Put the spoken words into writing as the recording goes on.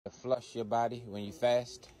flush your body when you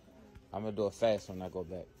fast. I'm gonna do a fast when I go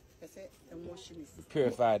back.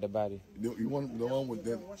 Purify the body. You want the one with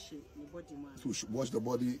them to wash the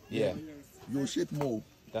body? Yeah. You shit more.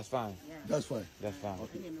 That's fine. That's fine. That's fine.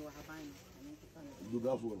 Okay. Do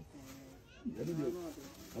that one.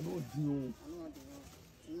 I don't do.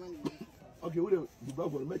 Okay, we do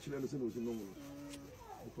that one. Make sure you understand no more.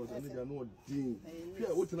 Because I need to know thing.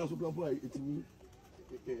 Yeah, what na so plan for it me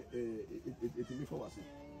for us.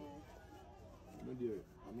 No dey,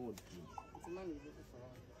 I know what.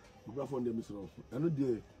 You go for them Mr. I know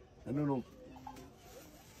dey. I don't know.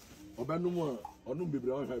 Oba no more, onu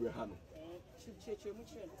bebre wan have ha no.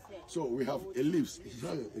 So we have a leaves. It's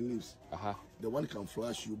not a leaves. The one can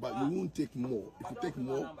flash you, but you won't take more. If you take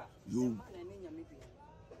more,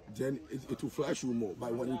 then it will flash you more.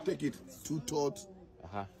 But when you take it 2 thoughts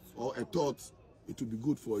or a thought, it will be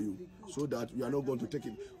good for you, so that you are not going to take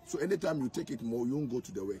it. So anytime you take it more, you won't go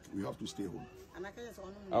to the work. You have to stay home.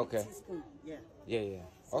 Okay. Yeah.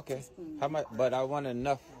 Okay. How much? But I want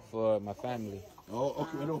enough for my family. Oh,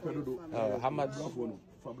 okay. How much?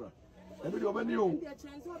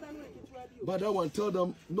 But that one, tell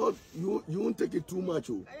them not you won't take it too much.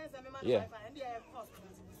 Oh. Yeah.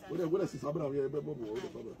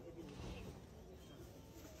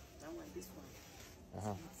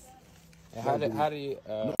 How do you